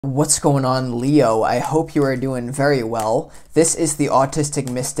What's going on, Leo? I hope you are doing very well. This is the Autistic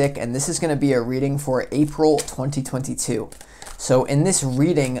Mystic, and this is going to be a reading for April 2022. So in this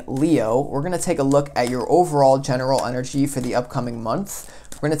reading, Leo, we're going to take a look at your overall general energy for the upcoming month.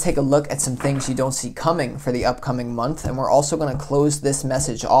 We're going to take a look at some things you don't see coming for the upcoming month, and we're also going to close this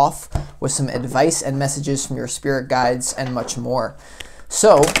message off with some advice and messages from your spirit guides and much more.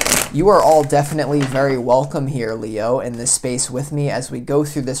 So, you are all definitely very welcome here, Leo, in this space with me as we go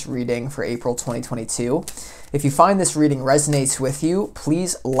through this reading for April 2022. If you find this reading resonates with you,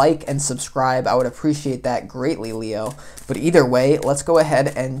 please like and subscribe. I would appreciate that greatly, Leo. But either way, let's go ahead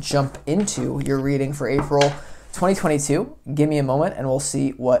and jump into your reading for April 2022. Give me a moment and we'll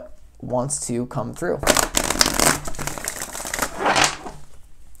see what wants to come through.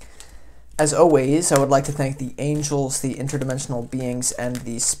 As always, I would like to thank the angels, the interdimensional beings, and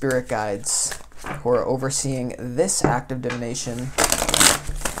the spirit guides who are overseeing this act of divination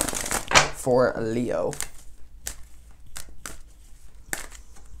for Leo.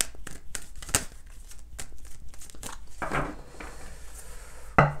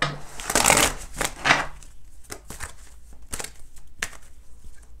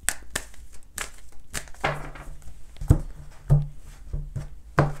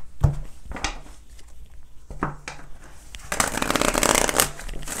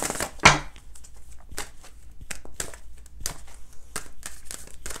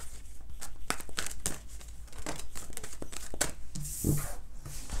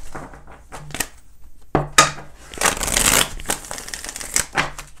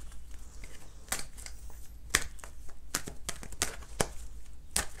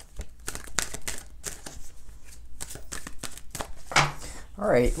 All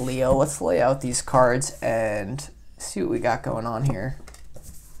right, Leo, let's lay out these cards and see what we got going on here.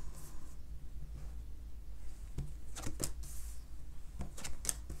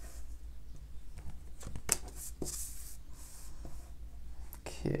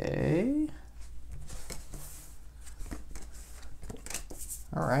 Okay.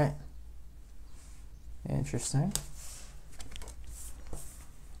 All right. Interesting.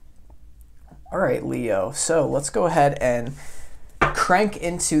 All right, Leo. So let's go ahead and crank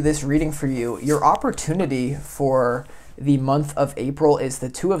into this reading for you. Your opportunity for the month of April is the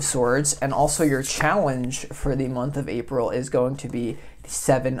Two of Swords, and also your challenge for the month of April is going to be the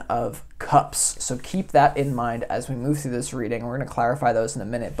Seven of Cups. So keep that in mind as we move through this reading. We're going to clarify those in a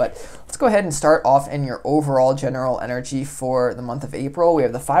minute, but let's go ahead and start off in your overall general energy for the month of April. We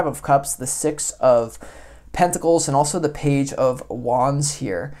have the Five of Cups, the Six of Pentacles, and also the Page of Wands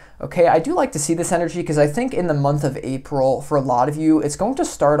here. Okay, I do like to see this energy because I think in the month of April, for a lot of you, it's going to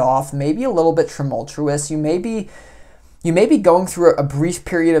start off maybe a little bit tumultuous. You may be going through a brief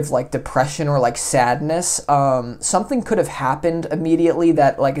period of like depression or like sadness. Something could have happened immediately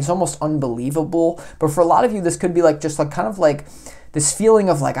that like is almost unbelievable. But for a lot of you, this could be like just like kind of like this feeling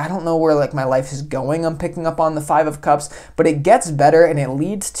of like, I don't know where like my life is going. I'm picking up on the Five of Cups, but it gets better and it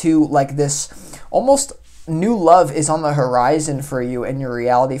leads to like this almost new love is on the horizon for you in your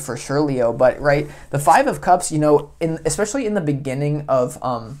reality for sure, Leo. But right, the Five of Cups, you know, especially in the beginning of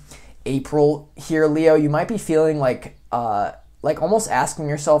April here, Leo, you might be feeling like almost asking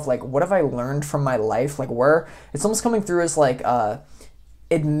yourself like, what have I learned from my life? Like where it's almost coming through as like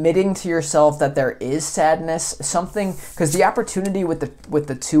admitting to yourself that there is sadness, something, because the opportunity with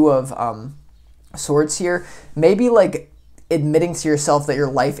the Two of Swords here, maybe like admitting to yourself that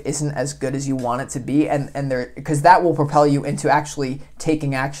your life isn't as good as you want it to be, and there, because that will propel you into actually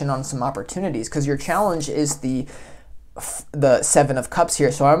taking action on some opportunities, because your challenge is the Seven of Cups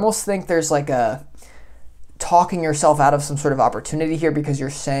here. So I almost think there's like a talking yourself out of some sort of opportunity here because you're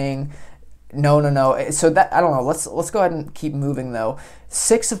saying no. So that, I don't know, let's go ahead and keep moving though.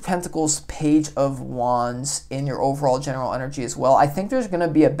 Six of Pentacles, Page of Wands in your overall general energy as well. I think there's going to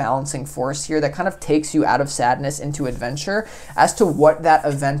be a balancing force here that kind of takes you out of sadness into adventure. As to what that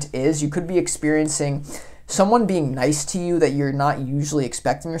event is, you could be experiencing someone being nice to you that you're not usually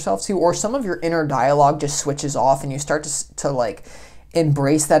expecting yourself to, or some of your inner dialogue just switches off and you start to like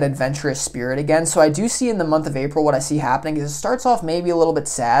embrace that adventurous spirit again. So I do see in the month of April, what I see happening is it starts off maybe a little bit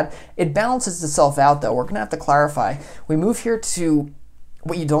sad. It balances itself out though. We're going to have to clarify. We move here to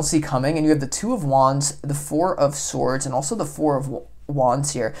what you don't see coming, and you have the Two of Wands, the Four of Swords, and also the Four of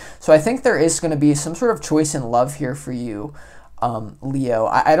Wands here. So I think there is going to be some sort of choice in love here for you, Leo.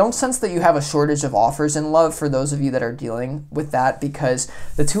 I don't sense that you have a shortage of offers in love for those of you that are dealing with that, because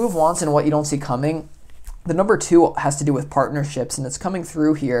the Two of Wands and what you don't see coming The number 2 has to do with partnerships, and it's coming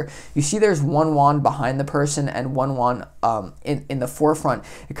through here. You see there's one wand behind the person and one wand in the forefront.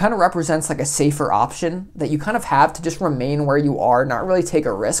 It kind of represents like a safer option that you kind of have to just remain where you are, not really take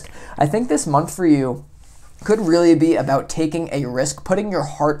a risk. I think this month for you could really be about taking a risk, putting your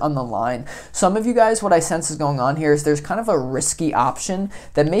heart on the line. Some of you guys, what I sense is going on here is there's kind of a risky option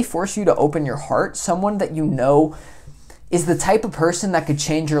that may force you to open your heart. Someone that you know is the type of person that could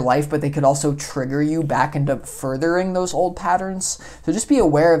change your life, but they could also trigger you back into furthering those old patterns. So just be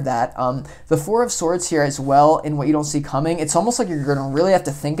aware of that. The 4 of Swords here as well, in what you don't see coming, it's almost like you're gonna really have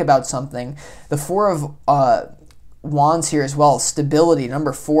to think about something. The 4 of Wands here as well, stability,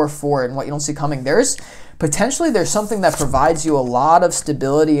 number 4, and what you don't see coming. There's something that provides you a lot of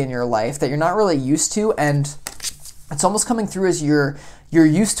stability in your life that you're not really used to, and it's almost coming through as you're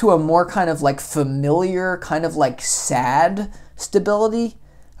used to a more kind of like familiar, kind of like sad stability.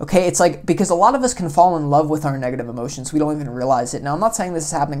 Okay, it's like, because a lot of us can fall in love with our negative emotions. We don't even realize it. Now, I'm not saying this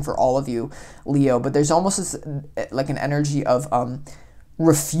is happening for all of you, Leo, but there's almost this, like an energy of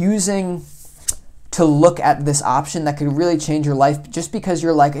refusing to look at this option that could really change your life just because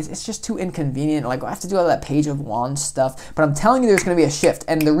you're like, it's just too inconvenient. Like, I have to do all that Page of Wands stuff. But I'm telling you, there's going to be a shift.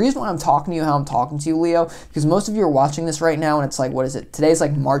 And the reason why I'm talking to you how I'm talking to you, Leo, because most of you are watching this right now, and it's like, what is it? Today's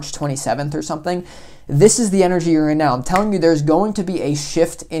like March 27th or something. This is the energy you're in now. I'm telling you, there's going to be a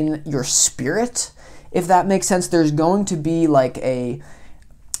shift in your spirit, if that makes sense. There's going to be like a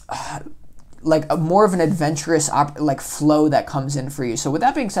more of an adventurous flow that comes in for you. So with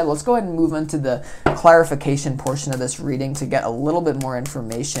that being said, let's go ahead and move on to the clarification portion of this reading to get a little bit more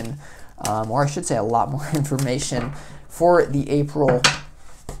information, or I should say a lot more information for the April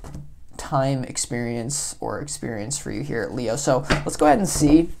time experience for you here at Leo. So let's go ahead and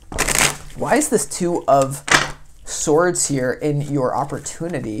see, why is this 2 of Swords here in your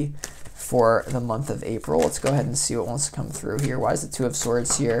opportunity for the month of April? Let's go ahead and see what wants to come through here. Why is the 2 of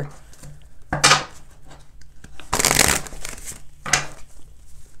Swords here?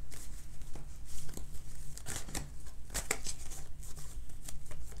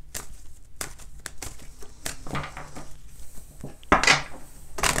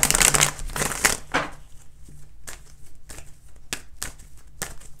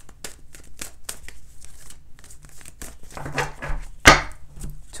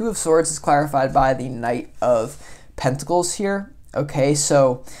 Two of Swords is clarified by the Knight of Pentacles here. Okay,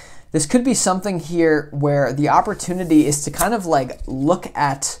 so this could be something here where the opportunity is to kind of like look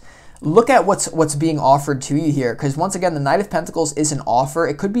at what's being offered to you here, because once again, the Knight of Pentacles is an offer.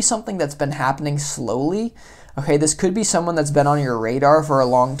 It could be something that's been happening slowly. Okay, this could be someone that's been on your radar for a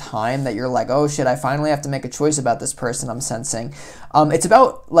long time that you're like, oh shit, I finally have to make a choice about this person, I'm sensing. It's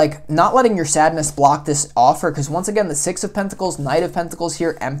about like not letting your sadness block this offer, because once again, the 6 of Pentacles, Knight of Pentacles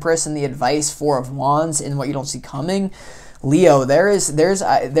here, Empress, and the advice, 4 of Wands, in what you don't see coming. Leo, there's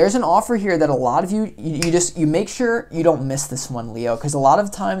an offer here that a lot of you make sure you don't miss this one, Leo, because a lot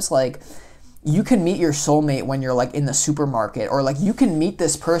of times, like, you can meet your soulmate when you're like in the supermarket, or like you can meet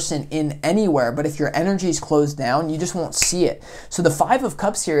this person in anywhere, but if your energy is closed down, you just won't see it. So the 5 of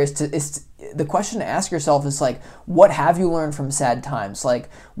Cups here is the question to ask yourself is like, what have you learned from sad times?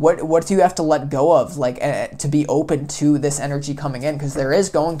 Like, what do you have to let go of, like, to be open to this energy coming in? Because there is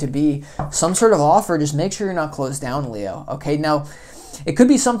going to be some sort of offer. Just make sure you're not closed down, Leo. Okay, now it could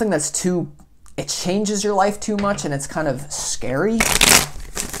be something that's it changes your life too much and it's kind of scary.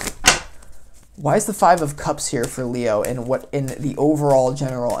 Why is the 5 of Cups here for Leo, and what in the overall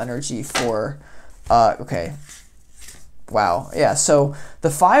general energy for, okay, wow, yeah, so the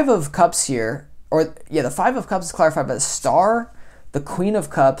 5 of Cups here, the 5 of Cups is clarified by the Star, the Queen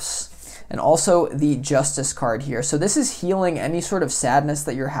of Cups, and also the Justice card here. So this is healing any sort of sadness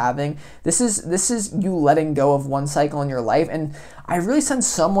that you're having. This is you letting go of one cycle in your life, and I really sense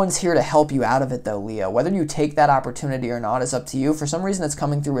someone's here to help you out of it though, Leo. Whether you take that opportunity or not is up to you. For some reason, it's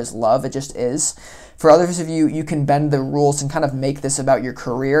coming through as love. It just is. For others of you, you can bend the rules and kind of make this about your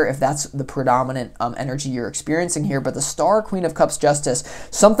career if that's the predominant energy you're experiencing here. But the Star, Queen of Cups, Justice,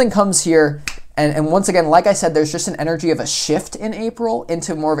 something comes here. And once again, like I said, there's just an energy of a shift in April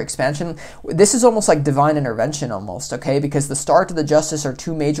into more of expansion. This is almost like divine intervention almost, okay? Because the Star to the Justice are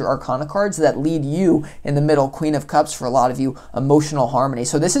 2 major arcana cards that lead you in the middle, Queen of Cups, for a lot of you, emotional harmony.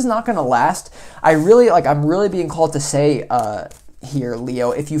 So this is not going to last. I'm really being called to say here, Leo,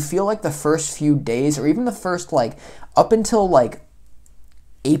 if you feel like the first few days, or even the first, like, up until like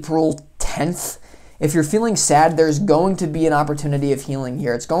April 10th, If you're feeling sad, there's going to be an opportunity of healing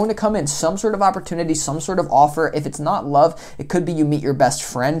here. It's going to come in some sort of opportunity, some sort of offer. If it's not love, it could be you meet your best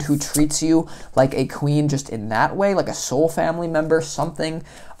friend who treats you like a queen just in that way, like a soul family member, something.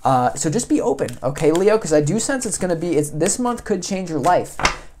 So just be open, okay, Leo? Because I do sense it's going to be, this month could change your life.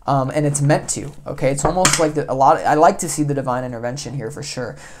 And it's meant to, okay? It's almost like I like to see the divine intervention here for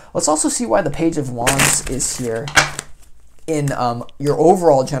sure. Let's also see why the Page of Wands is here in your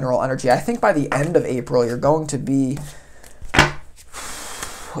overall general energy. I think by the end of April, you're going to be,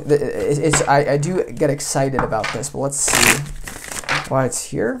 I do get excited about this, but let's see why it's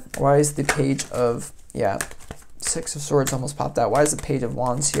here. Why is the Page of, yeah, Six of Swords almost popped out. Why is the Page of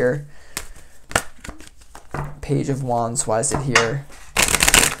Wands here? Page of Wands, why is it here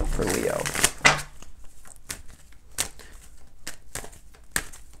for Leo?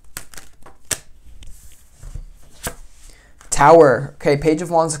 Tower. Okay, Page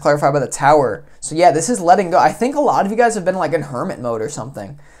of Wands is clarified by the Tower. So yeah, this is letting go. I think a lot of you guys have been like in hermit mode or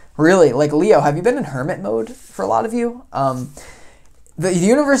something. Really, like Leo, have you been in hermit mode for a lot of you? The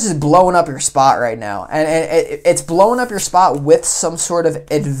universe is blowing up your spot right now, and it's blowing up your spot with some sort of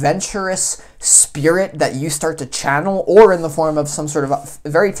adventurous spirit that you start to channel, or in the form of some sort of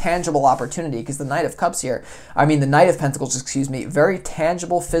very tangible opportunity, because the Knight of Cups here, I mean the Knight of Pentacles, excuse me, very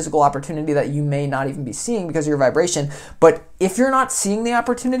tangible physical opportunity that you may not even be seeing because of your vibration. But if you're not seeing the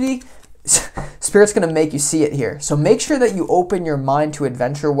opportunity, Spirit's going to make you see it here. So make sure that you open your mind to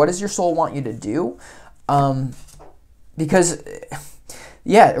adventure. What does your soul want you to do? Because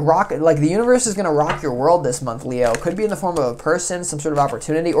yeah, like the universe is going to rock your world this month, Leo. Could be in the form of a person, some sort of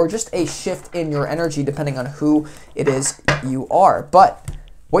opportunity, or just a shift in your energy depending on who it is you are. But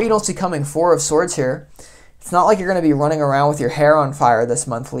what you don't see coming, Four of Swords here, it's not like you're going to be running around with your hair on fire this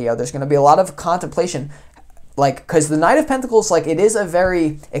month, Leo. There's going to be a lot of contemplation, like, because the Knight of Pentacles, like, it is a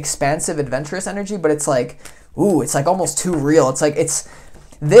very expansive, adventurous energy, but it's like, ooh, it's like almost too real. It's like,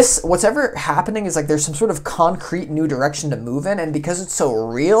 what's ever happening is like there's some sort of concrete new direction to move in, and because it's so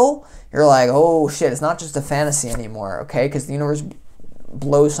real, you're like, oh shit, it's not just a fantasy anymore, okay? Because the universe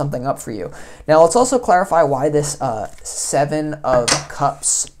blows something up for you. Now let's also clarify why this Seven of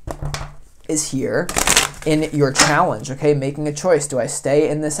Cups is here in your challenge, okay? Making a choice. Do I stay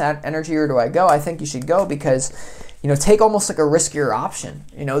in this energy or do I go? I think you should go because, you know, take almost like a riskier option.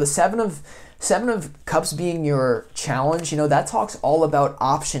 You know, the Seven of Cups being your challenge, you know, that talks all about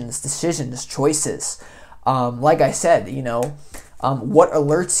options, decisions, choices. Like I said, you know, what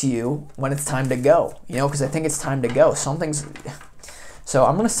alerts you when it's time to go, you know, because I think it's time to go. So I don't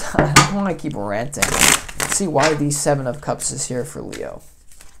want to keep ranting. Let's see why the Seven of Cups is here for Leo.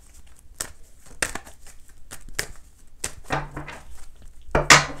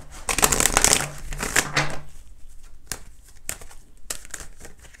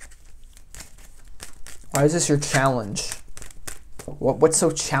 Why is this your challenge? What's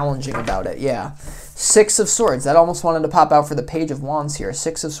so challenging about it? Yeah. Six of Swords. That almost wanted to pop out for the Page of Wands here.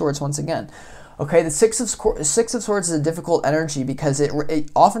 Six of Swords once again. Okay, the Six of Swords is a difficult energy because it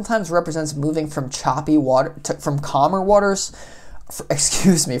oftentimes represents moving from choppy water from calmer waters.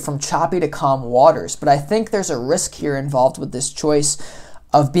 From choppy to calm waters. But I think there's a risk here involved with this choice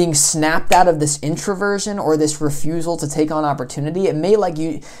of being snapped out of this introversion or this refusal to take on opportunity. It may like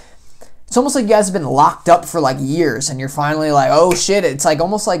you. It's almost like you guys have been locked up for like years and you're finally like, oh shit, it's like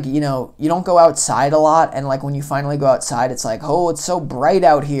almost like, you know, you don't go outside a lot, and like when you finally go outside, it's like, oh, it's so bright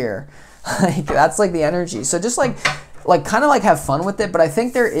out here. Like that's like the energy. So just like kind of like have fun with it, but I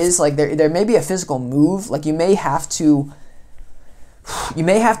think there is like there may be a physical move, like you may have to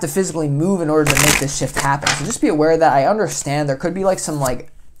physically move in order to make this shift happen. So just be aware of that. I understand there could be like some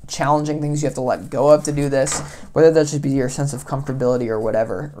like challenging things you have to let go of to do this, whether that should be your sense of comfortability or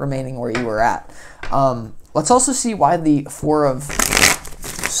whatever, remaining where you were at. Let's also see why the Four of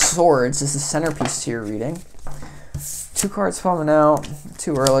Swords is the centerpiece to your reading. Two cards falling out,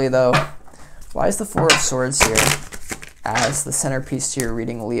 too early though. Why is the Four of Swords here as the centerpiece to your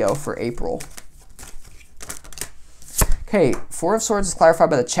reading, Leo, for April? Okay, Four of Swords is clarified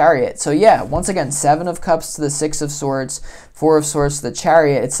by the Chariot. So yeah, once again, Seven of Cups to the Six of Swords, Four of Swords to the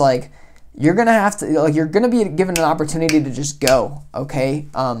Chariot. It's like you're gonna have to, like, you're gonna be given an opportunity to just go, okay?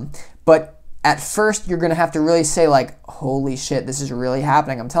 But at first, you're gonna have to really say like, holy shit, this is really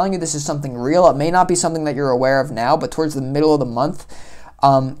happening. I'm telling you, this is something real. It may not be something that you're aware of now, but towards the middle of the month,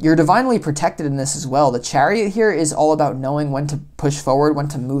 you're divinely protected in this as well. The Chariot here is all about knowing when to push forward, when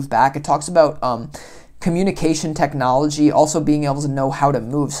to move back. It talks about communication technology, also being able to know how to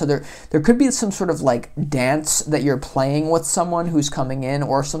move. So there could be some sort of like dance that you're playing with someone who's coming in,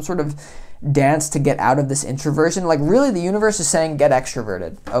 or some sort of dance to get out of this introversion. Like really the universe is saying get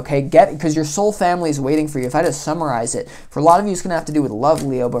extroverted, okay? Because your soul family is waiting for you. If I had to summarize it, for a lot of you it's going to have to do with love,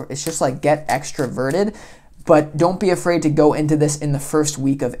 Leo, but it's just like get extroverted. But don't be afraid to go into this in the first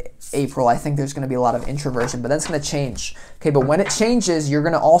week of April. I think there's going to be a lot of introversion, but that's going to change. Okay, but when it changes, you're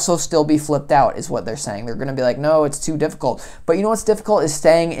going to also still be flipped out is what they're saying. They're going to be like, no, it's too difficult. But you know what's difficult is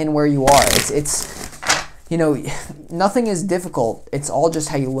staying in where you are. It's you know, nothing is difficult. It's all just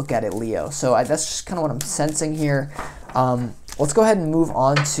how you look at it, Leo. So that's just kind of what I'm sensing here. Let's go ahead and move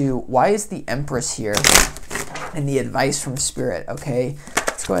on to why is the Empress here and the advice from Spirit, okay?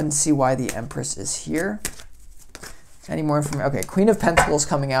 Let's go ahead and see why the Empress is here. Any more information? Okay, Queen of Pentacles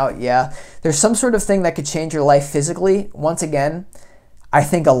coming out, yeah. There's some sort of thing that could change your life physically. Once again, I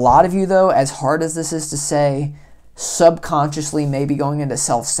think a lot of you, though, as hard as this is to say, subconsciously maybe going into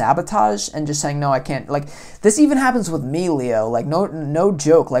self-sabotage and just saying, no, I can't. Like, this even happens with me, Leo. Like, no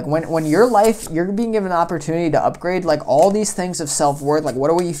joke. Like, when your life, you're being given an opportunity to upgrade, like, all these things of self-worth, like,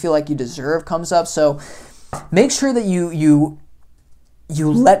 what do you feel like you deserve comes up. So make sure that you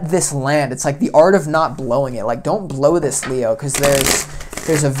let this land. It's like the art of not blowing it. Like, don't blow this, Leo, because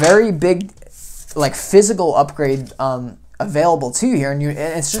there's a very big, like, physical upgrade available to you here, and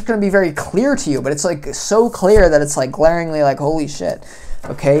it's just going to be very clear to you, but it's like so clear that it's like glaringly like, holy shit.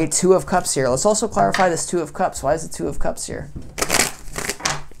 Okay, Two of Cups here. Let's also clarify this Two of Cups. Why is the Two of Cups here?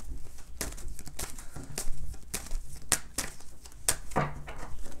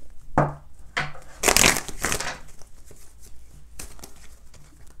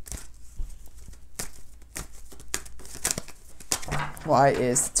 Why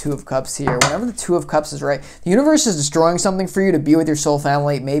is the Two of Cups here? Whenever the Two of Cups is right, the universe is destroying something for you to be with your soul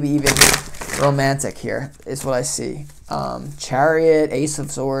family, maybe even romantic here, is what I see. Chariot, Ace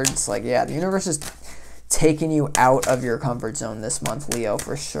of Swords, like, yeah, the universe is taking you out of your comfort zone this month, Leo,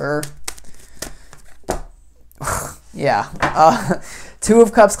 for sure. Yeah. Two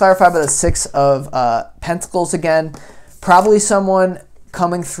of Cups clarified by the Six of Pentacles again. Probably someone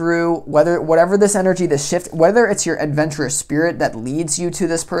coming through, whatever this energy, this shift, whether it's your adventurous spirit that leads you to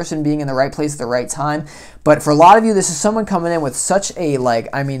this person being in the right place at the right time. But for a lot of you, this is someone coming in with such a, like,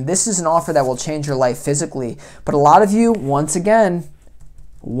 I mean, this is an offer that will change your life physically. But a lot of you, once again,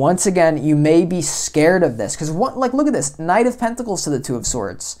 you may be scared of this. Because, like, look at this. Knight of Pentacles to the Two of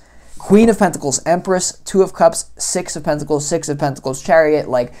Swords. Queen of Pentacles, Empress, Two of Cups, Six of Pentacles, Chariot.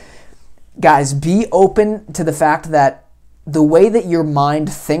 Like, guys, be open to the fact that the way that your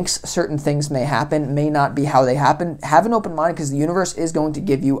mind thinks certain things may happen may not be how they happen. Have an open mind, because the universe is going to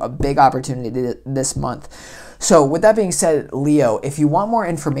give you a big opportunity this month. So with that being said, Leo, if you want more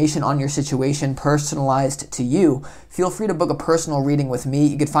information on your situation personalized to you, feel free to book a personal reading with me.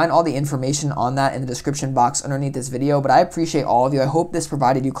 You can find all the information on that in the description box underneath this video, but I appreciate all of you. I hope this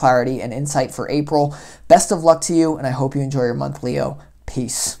provided you clarity and insight for April. Best of luck to you, and I hope you enjoy your month, Leo.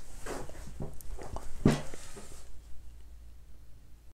 Peace.